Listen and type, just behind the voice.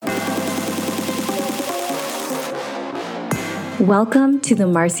Welcome to the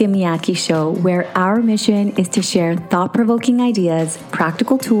Marcia Miyake Show, where our mission is to share thought-provoking ideas,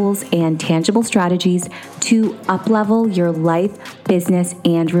 practical tools, and tangible strategies to up-level your life, business,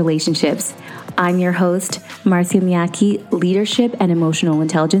 and relationships. I'm your host, Marcia Miyake, leadership and emotional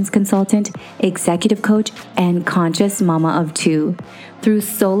intelligence consultant, executive coach, and conscious mama of two. Through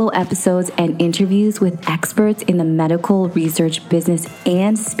solo episodes and interviews with experts in the medical, research, business,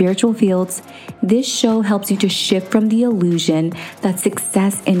 and spiritual fields, this show helps you to shift from the illusion that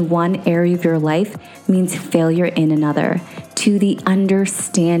success in one area of your life means failure in another, to the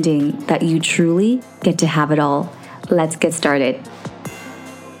understanding that you truly get to have it all. Let's get started.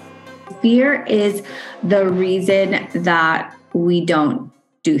 Fear is the reason that we don't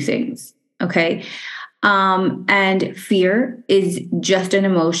do things, okay? And fear is just an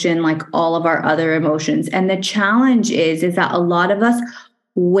emotion like all of our other emotions. And the challenge is that a lot of us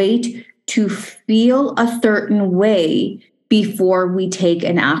wait to feel a certain way before we take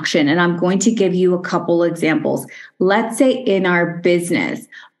an action. And I'm going to give you a couple examples. Let's say in our business,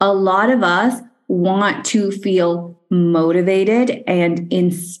 a lot of us want to feel motivated and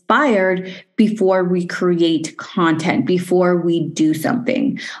inspired before we create content, before we do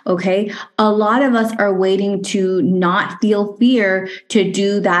something, okay? A lot of us are waiting to not feel fear to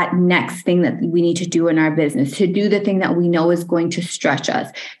do that next thing that we need to do in our business, to do the thing that we know is going to stretch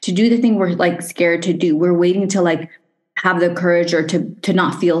us, to do the thing we're like scared to do. We're waiting to like have the courage or to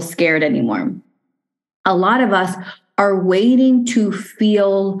not feel scared anymore. A lot of us are waiting to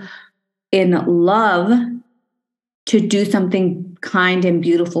feel in love to do something kind and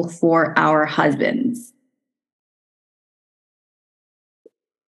beautiful for our husbands.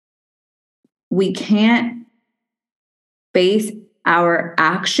 We can't base our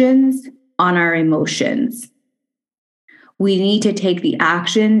actions on our emotions. We need to take the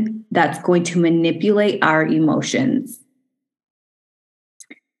action that's going to manipulate our emotions.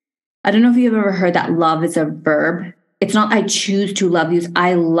 I don't know if you've ever heard that love is a verb. It's not I choose to love you.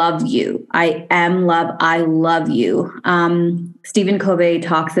 I love you. I am love. I love you. Stephen Covey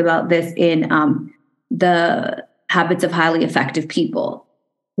talks about this in The Habits of Highly Effective People,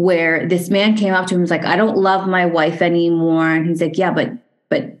 where this man came up to him and was like, I don't love my wife anymore. And he's like, yeah,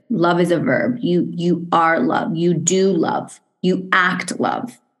 but love is a verb. You are love. You do love. You act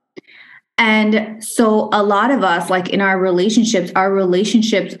love. And so a lot of us, like in our relationships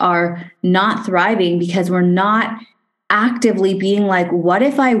are not thriving because we're not actively being like, what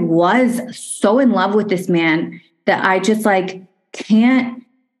if I was so in love with this man that I just like can't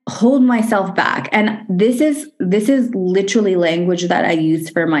hold myself back? And this is literally language that I use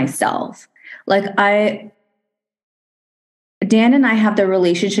for myself. Like Dan and I have the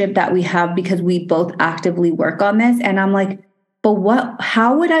relationship that we have because we both actively work on this. And I'm like, but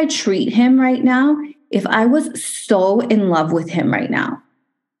how would I treat him right now if I was so in love with him right now?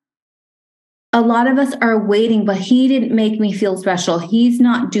 A lot of us are waiting, but he didn't make me feel special. He's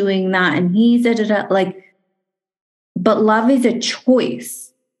not doing that. And he's like, but love is a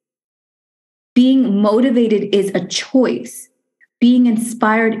choice. Being motivated is a choice. Being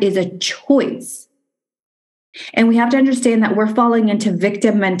inspired is a choice. And we have to understand that we're falling into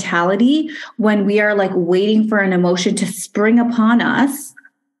victim mentality when we are like waiting for an emotion to spring upon us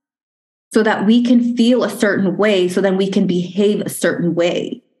so that we can feel a certain way, so then we can behave a certain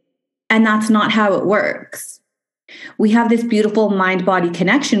way. And that's not how it works. We have this beautiful mind-body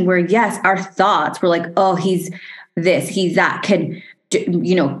connection where, yes, our thoughts, we're like, oh, he's this, he's that, can,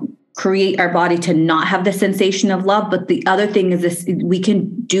 create our body to not have the sensation of love. But the other thing is this, we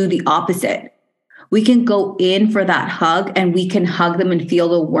can do the opposite. We can go in for that hug and we can hug them and feel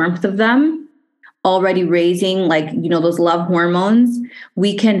the warmth of them already raising those love hormones.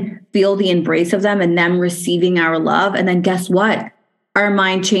 We can feel the embrace of them and them receiving our love. And then guess what? Our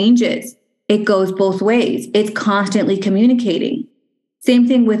mind changes. It goes both ways. It's constantly communicating. Same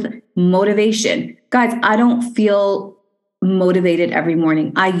thing with motivation. Guys, I don't feel motivated every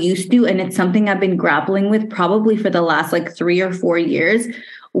morning. I used to, and it's something I've been grappling with probably for the last 3 or 4 years,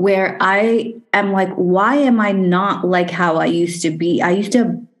 where I am like, why am I not like how I used to be? I used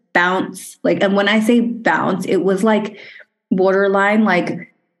to bounce, and when I say bounce, it was like borderline,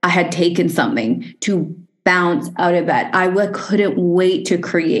 like I had taken something to bounce out of bed. I couldn't wait to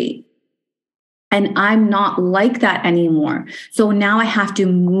create. And I'm not like that anymore. So now I have to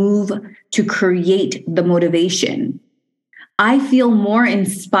move to create the motivation. I feel more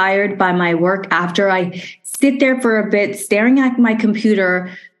inspired by my work after I sit there for a bit, staring at my computer,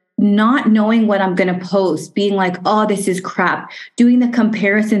 not knowing what I'm going to post, being like, oh, this is crap, doing the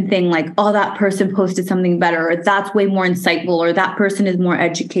comparison thing, like, oh, that person posted something better, or that's way more insightful, or that person is more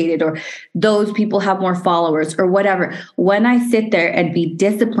educated, or those people have more followers, or whatever. When I sit there and be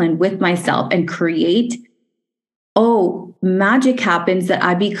disciplined with myself and create, oh, magic happens that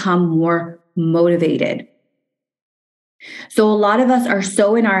I become more motivated. So a lot of us are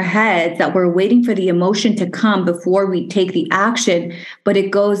so in our heads that we're waiting for the emotion to come before we take the action, but it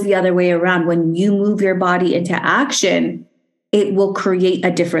goes the other way around. When you move your body into action, it will create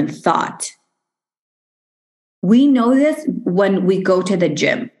a different thought. We know this when we go to the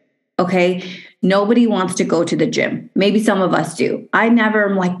gym, okay? Nobody wants to go to the gym. Maybe some of us do. I never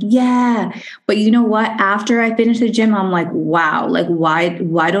am like, yeah. But you know what? After I finish the gym, I'm like, wow, like why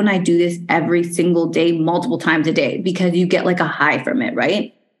don't I do this every single day, multiple times a day? Because you get like a high from it,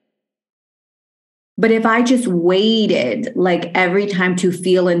 right? But if I just waited like every time to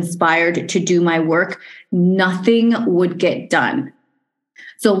feel inspired to do my work, nothing would get done.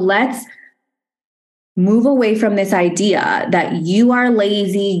 So let's move away from this idea that you are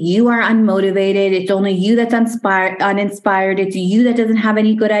lazy, you are unmotivated, it's only you that's uninspired, it's you that doesn't have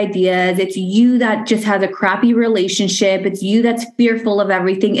any good ideas, it's you that just has a crappy relationship, it's you that's fearful of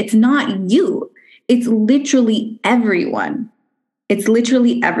everything. It's not you. It's literally everyone. It's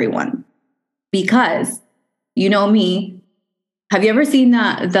literally everyone. Because you know me, have you ever seen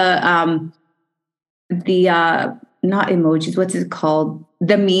the not emojis, what's it called?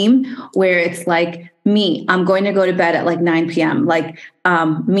 The meme where it's like, me, I'm going to go to bed at like 9 p.m. Like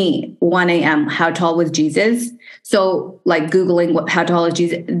me, 1 a.m. How tall was Jesus? So like Googling how tall is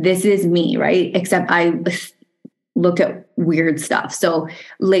Jesus? This is me, right? Except I look at weird stuff. So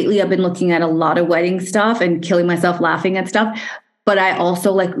lately I've been looking at a lot of wedding stuff and killing myself laughing at stuff. But I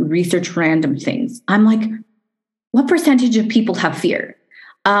also like research random things. I'm like, what percentage of people have fear?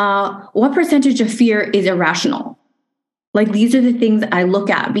 What percentage of fear is irrational? Like these are the things I look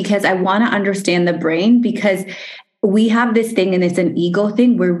at because I want to understand the brain, because we have this thing and it's an ego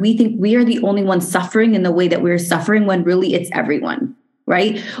thing where we think we are the only ones suffering in the way that we're suffering when really it's everyone,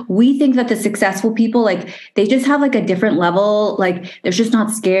 right? We think that the successful people, like they just have like a different level, like they're just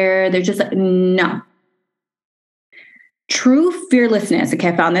not scared. They're just like, no. True fearlessness, okay,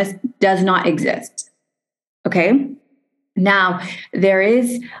 I found this, does not exist. Okay. Now there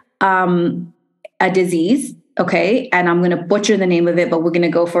is a disease. Okay. And I'm going to butcher the name of it, but we're going to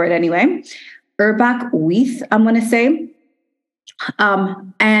go for it anyway. Urbach-Wiethe, I'm going to say.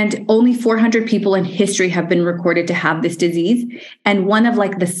 And only 400 people in history have been recorded to have this disease. And one of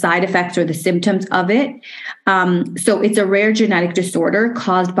like the side effects or the symptoms of it. So it's a rare genetic disorder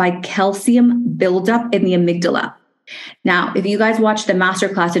caused by calcium buildup in the amygdala. Now, if you guys watch the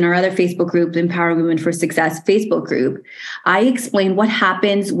masterclass in our other Facebook group, Empowering Women for Success Facebook group, I explain what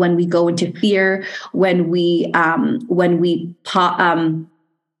happens when we go into fear, when we pop,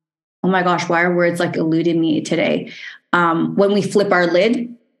 oh my gosh, why are words like eluding me today? When we flip our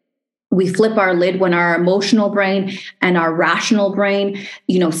lid. We flip our lid when our emotional brain and our rational brain,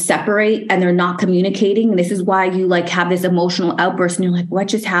 separate and they're not communicating. And this is why you like have this emotional outburst and you're like, what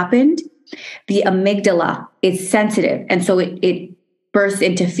just happened? The amygdala is sensitive. And so it bursts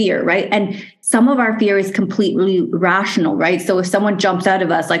into fear, right? And some of our fear is completely rational, right? So if someone jumps out of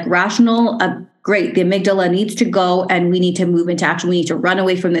us, like rational, great, the amygdala needs to go and we need to move into action. We need to run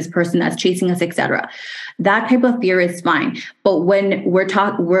away from this person that's chasing us, etc. That type of fear is fine. But when what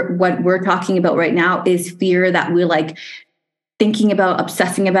we're talking about right now is fear that we're like thinking about,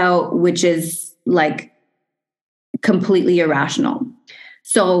 obsessing about, which is like completely irrational.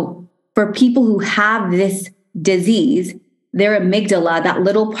 So for people who have this disease, their amygdala, that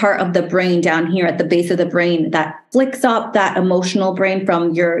little part of the brain down here at the base of the brain that flicks up that emotional brain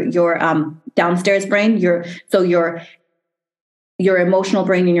from your downstairs brain, your emotional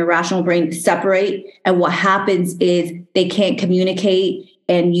brain and your rational brain separate. And what happens is they can't communicate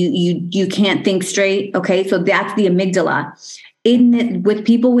and you can't think straight. Okay. So that's the amygdala. With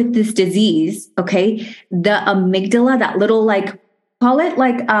people with this disease, okay, the amygdala, that little call it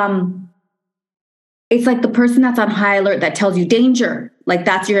it's like the person that's on high alert that tells you danger, like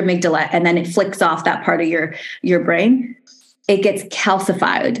that's your amygdala. And then it flicks off that part of your brain. It gets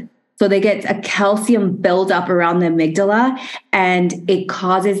calcified. So they get a calcium buildup around the amygdala and it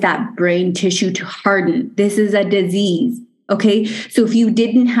causes that brain tissue to harden. This is a disease. Okay. So if you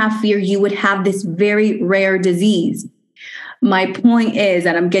didn't have fear, you would have this very rare disease. My point is,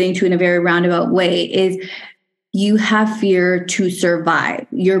 and I'm getting to in a very roundabout way, is you have fear to survive.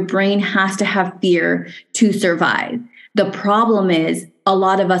 Your brain has to have fear to survive. The problem is a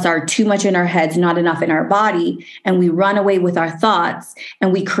lot of us are too much in our heads, not enough in our body. And we run away with our thoughts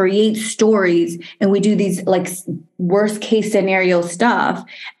and we create stories and we do these like worst case scenario stuff.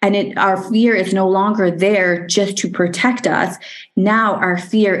 And our fear is no longer there just to protect us. Now our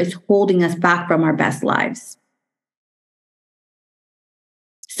fear is holding us back from our best lives.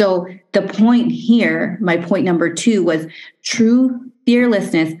 So the point here, my point number 2 was true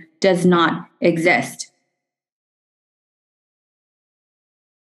fearlessness does not exist.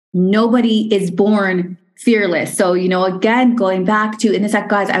 Nobody is born fearless. So, again, going back to, and it's like,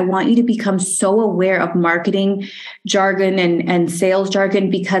 guys, I want you to become so aware of marketing jargon and sales jargon,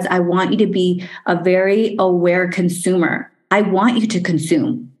 because I want you to be a very aware consumer. I want you to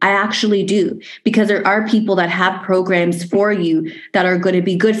consume. I actually do, because there are people that have programs for you that are going to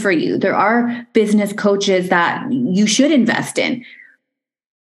be good for you. There are business coaches that you should invest in.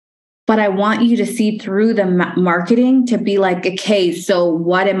 But I want you to see through the marketing to be like, okay, so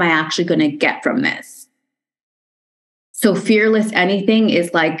what am I actually going to get from this? So fearless anything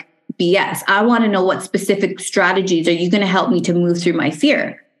is like BS. I want to know what specific strategies are you going to help me to move through my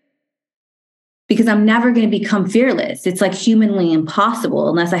fear? Because I'm never going to become fearless. It's like humanly impossible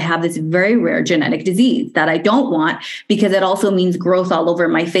unless I have this very rare genetic disease that I don't want, because it also means growth all over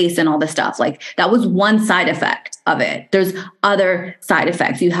my face and all this stuff. Like that was one side effect of it. There's other side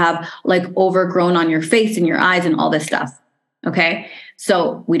effects. You have like overgrown on your face and your eyes and all this stuff. Okay.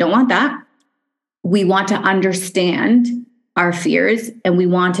 So we don't want that. We want to understand our fears, and we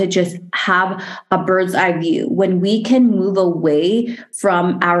want to just have a bird's eye view. When we can move away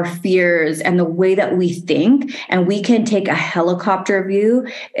from our fears and the way that we think, and we can take a helicopter view,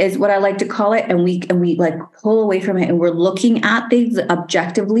 is what I like to call it, and we like pull away from it, and we're looking at things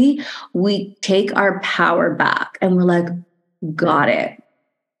objectively, we take our power back and we're like, got it.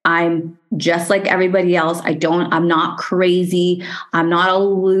 I'm just like everybody else. I'm not crazy. I'm not a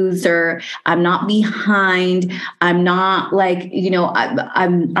loser. I'm not behind. I'm not like,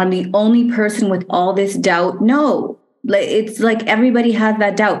 I'm the only person with all this doubt. No, it's like everybody has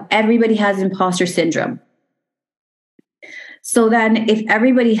that doubt. Everybody has imposter syndrome. So then if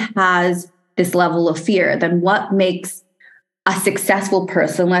everybody has this level of fear, then what makes a successful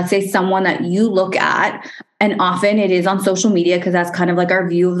person? Let's say someone that you look at, and often it is on social media, because that's kind of like our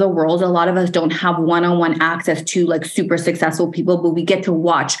view of the world. A lot of us don't have one-on-one access to like super successful people, but we get to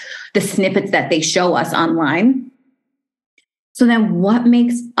watch the snippets that they show us online. So then what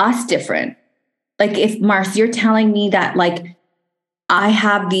makes us different? Like if Mars, you're telling me that like I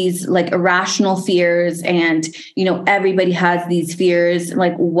have these like irrational fears and, everybody has these fears,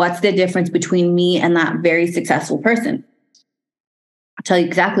 like what's the difference between me and that very successful person? I'll tell you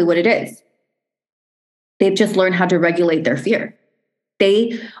exactly what it is. They've just learned how to regulate their fear.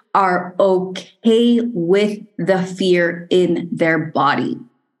 They are okay with the fear in their body.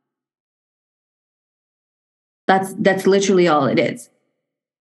 That's literally all it is.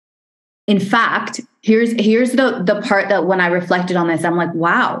 In fact, here's the part that when I reflected on this, I'm like,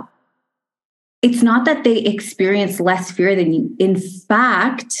 wow, it's not that they experience less fear than you. In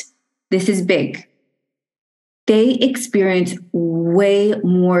fact, this is big. They experience way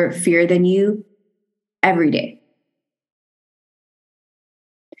more fear than you every day.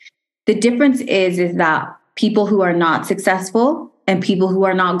 The difference is that people who are not successful and people who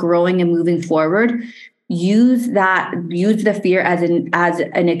are not growing and moving forward use the fear as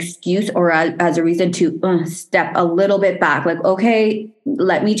an excuse or as a reason to step a little bit back. Like, okay,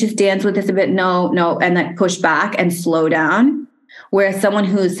 let me just dance with this a bit. No, and then push back and slow down. Whereas someone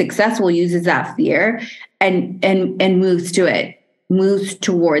who is successful uses that fear and moves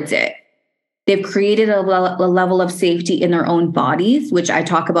towards it. They've created a level of safety in their own bodies, which I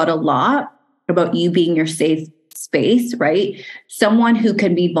talk about a lot, about you being your safe space, right? Someone who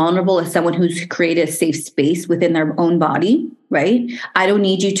can be vulnerable is someone who's created a safe space within their own body, right? I don't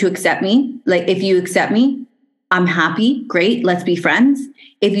need you to accept me. Like if you accept me, I'm happy. Great. Let's be friends.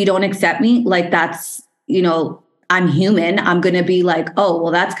 If you don't accept me, like that's, I'm human. I'm going to be like, oh,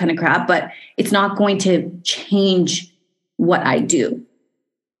 well, that's kind of crap, but it's not going to change what I do.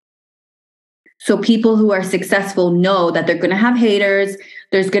 So people who are successful know that they're going to have haters.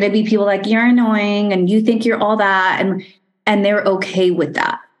 There's going to be people like, you're annoying and you think you're all that. And they're okay with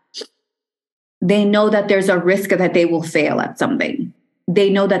that. They know that there's a risk that they will fail at something.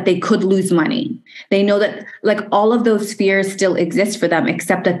 They know that they could lose money. They know that like all of those fears still exist for them,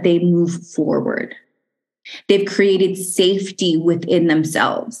 except that they move forward. They've created safety within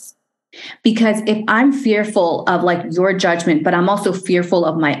themselves. Because if I'm fearful of like your judgment, but I'm also fearful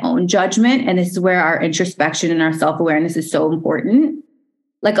of my own judgment, and this is where our introspection and our self-awareness is so important.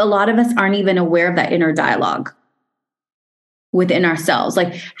 Like a lot of us aren't even aware of that inner dialogue. within ourselves,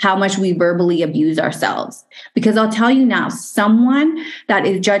 like how much we verbally abuse ourselves. Because I'll tell you now, someone that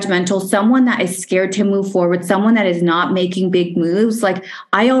is judgmental, someone that is scared to move forward, someone that is not making big moves, like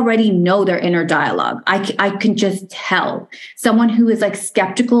I already know their inner dialogue. I can just tell. Someone who is like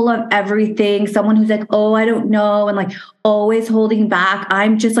skeptical of everything, someone who's like, oh, I don't know, and like always holding back.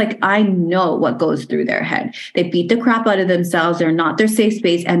 I'm just like, I know what goes through their head. They beat the crap out of themselves. They're not their safe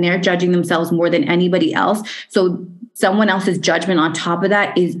space, and they're judging themselves more than anybody else. So someone else's judgment on top of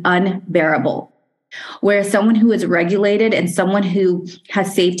that is unbearable. Whereas someone who is regulated and someone who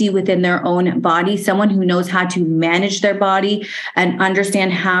has safety within their own body, someone who knows how to manage their body and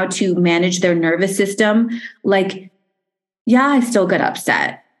understand how to manage their nervous system, like, yeah, I still get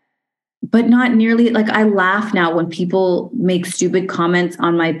upset, but not nearly. Like, I laugh now when people make stupid comments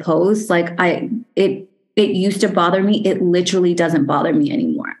on my posts. Like, it used to bother me. It literally doesn't bother me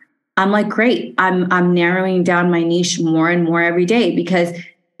anymore. I'm like, great. I'm narrowing down my niche more and more every day, because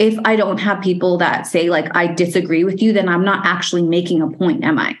if I don't have people that say like, I disagree with you, then I'm not actually making a point,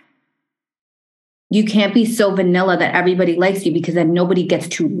 am I? You can't be so vanilla that everybody likes you, because then nobody gets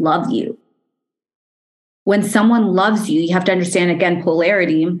to love you. When someone loves you, you have to understand, again,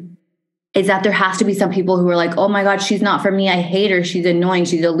 polarity is that there has to be some people who are like, oh my God, she's not for me. I hate her. She's annoying.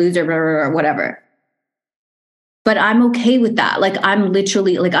 She's a loser, blah, blah, blah, whatever. But I'm okay with that. Like, I'm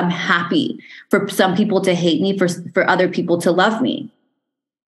literally like, I'm happy for some people to hate me, for other people to love me.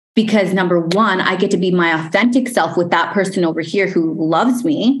 Because number one, I get to be my authentic self with that person over here who loves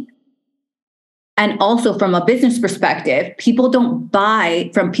me. And also from a business perspective, people don't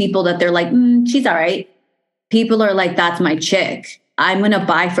buy from people that they're like, she's all right. People are like, that's my chick. I'm going to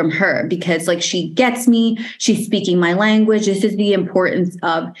buy from her because like she gets me. She's speaking my language. This is the importance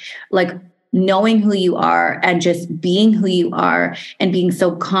of like knowing who you are and just being who you are and being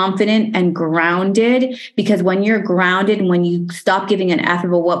so confident and grounded. Because when you're grounded and when you stop giving an F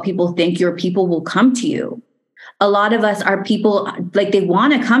about what people think, your people will come to you. A lot of us are people, like they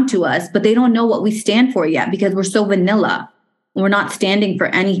want to come to us, but they don't know what we stand for yet because we're so vanilla. We're not standing for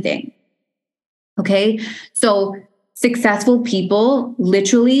anything. Okay. So successful people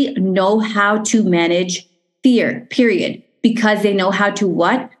literally know how to manage fear, period, because they know how to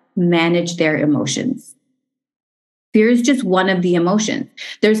what? Manage their emotions. Fear is just one of the emotions.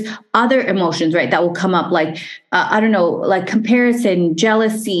 There's other emotions, right, that will come up, like, I don't know, like comparison,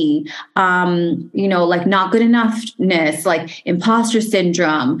 jealousy, like not good enoughness, like imposter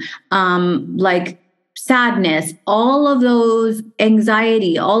syndrome, like sadness, all of those,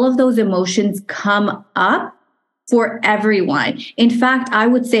 anxiety, all of those emotions come up for everyone. In fact, I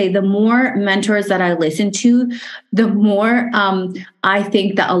would say the more mentors that I listen to, the more I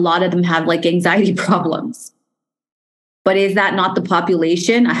think that a lot of them have like anxiety problems. But is that not the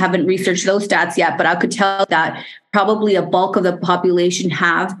population? I haven't researched those stats yet, but I could tell that probably a bulk of the population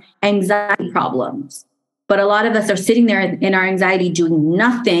have anxiety problems. But a lot of us are sitting there in our anxiety doing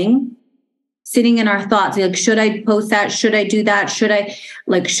nothing, sitting in our thoughts, like, should I post that? Should I do that? Should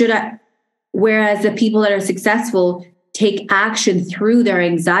I? Whereas the people that are successful take action through their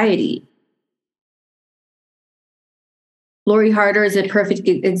anxiety. Lori Harder is a perfect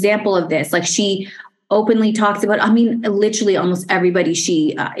example of this. Like, she openly talks about, literally almost everybody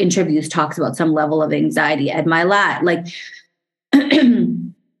she interviews talks about some level of anxiety. Ed Milat, like,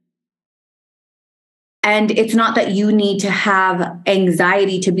 and it's not that you need to have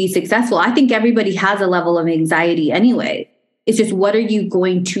anxiety to be successful. I think everybody has a level of anxiety anyway. It's just, what are you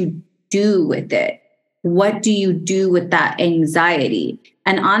going to do with it? What do you do with that anxiety?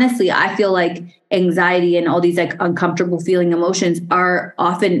 And honestly, I feel like anxiety and all these like uncomfortable feeling emotions are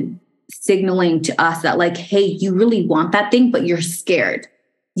often signaling to us that like, hey, you really want that thing, but you're scared.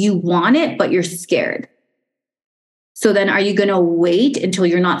 You want it, but you're scared. So then are you going to wait until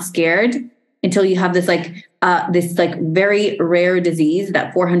you're not scared, until you have this very rare disease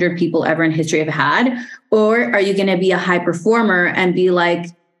that 400 people ever in history have had? Or are you going to be a high performer and be like,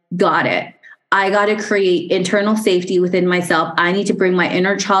 got it. I got to create internal safety within myself. I need to bring my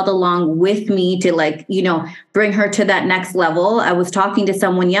inner child along with me to bring her to that next level. I was talking to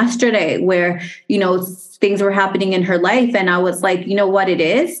someone yesterday where, things were happening in her life. And I was like, you know what it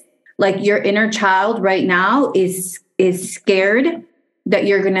is? Like, your inner child right now is scared that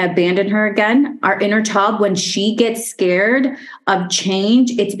you're going to abandon her again. Our inner child, when she gets scared of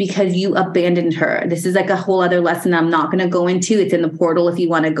change, it's because you abandoned her. This is like a whole other lesson I'm not going to go into. It's in the portal if you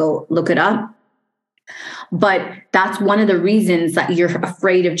want to go look it up. But that's one of the reasons that you're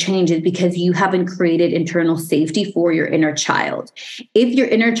afraid of change, is because you haven't created internal safety for your inner child. If your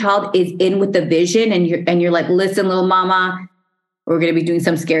inner child is in with the vision and you're like, listen, little mama, we're going to be doing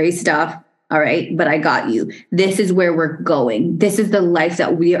some scary stuff. All right, but I got you. This is where we're going. This is the life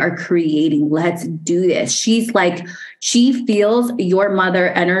that we are creating. Let's do this. She's like, she feels your mother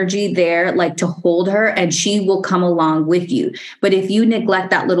energy there, like to hold her, and she will come along with you. But if you neglect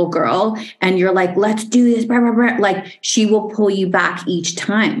that little girl and you're like, let's do this, blah, blah, blah, like she will pull you back each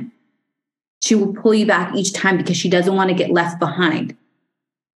time. She will pull you back each time because she doesn't want to get left behind.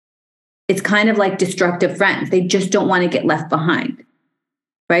 It's kind of like destructive friends. They just don't want to get left behind,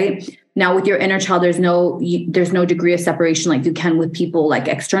 right? Now with your inner child, there's no degree of separation like you can with people like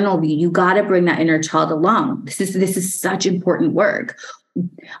external of you. You got to bring that inner child along. This is such important work.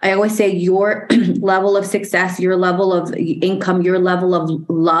 I always say your level of success, your level of income, your level of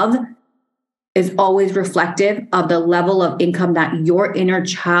love is always reflective of the level of income that your inner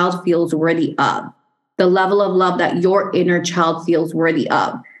child feels worthy of, the level of love that your inner child feels worthy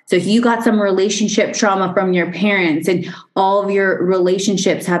of. So if you got some relationship trauma from your parents and all of your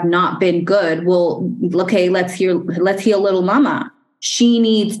relationships have not been good, well, okay, let's heal little mama. She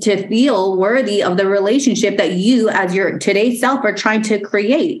needs to feel worthy of the relationship that you as your today's self are trying to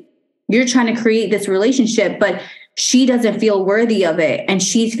create. You're trying to create this relationship, but she doesn't feel worthy of it. And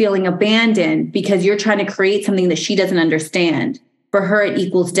she's feeling abandoned because you're trying to create something that she doesn't understand. For her, it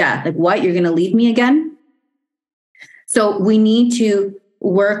equals death. Like, what? You're going to leave me again? So we need to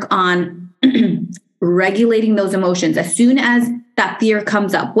work on regulating those emotions. As soon as that fear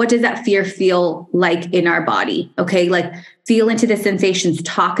comes up, what does that fear feel like in our body? Okay, like feel into the sensations,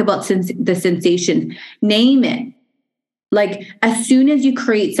 talk about the sensations, name it. Like as soon as you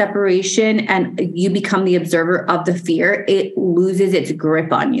create separation and you become the observer of the fear, it loses its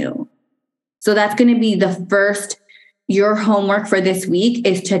grip on you. So that's going to be your homework for this week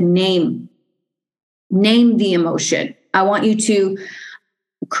is to name the emotion. I want you to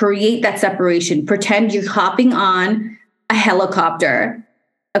create that separation. Pretend you're hopping on a helicopter,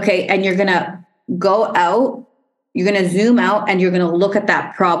 okay? And you're going to go out, you're going to zoom out, and you're going to look at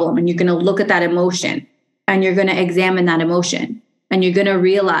that problem, and you're going to look at that emotion, and you're going to examine that emotion, and you're going to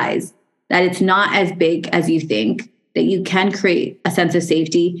realize that it's not as big as you think, that you can create a sense of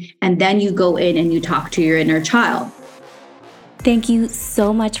safety, and then you go in and you talk to your inner child. Thank you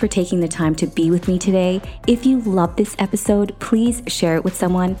so much for taking the time to be with me today. If you love this episode, please share it with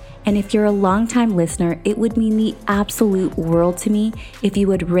someone. And if you're a longtime listener, it would mean the absolute world to me if you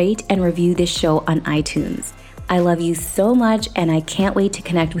would rate and review this show on iTunes. I love you so much, and I can't wait to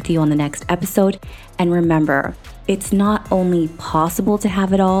connect with you on the next episode. And remember, it's not only possible to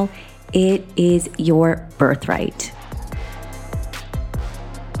have it all, it is your birthright.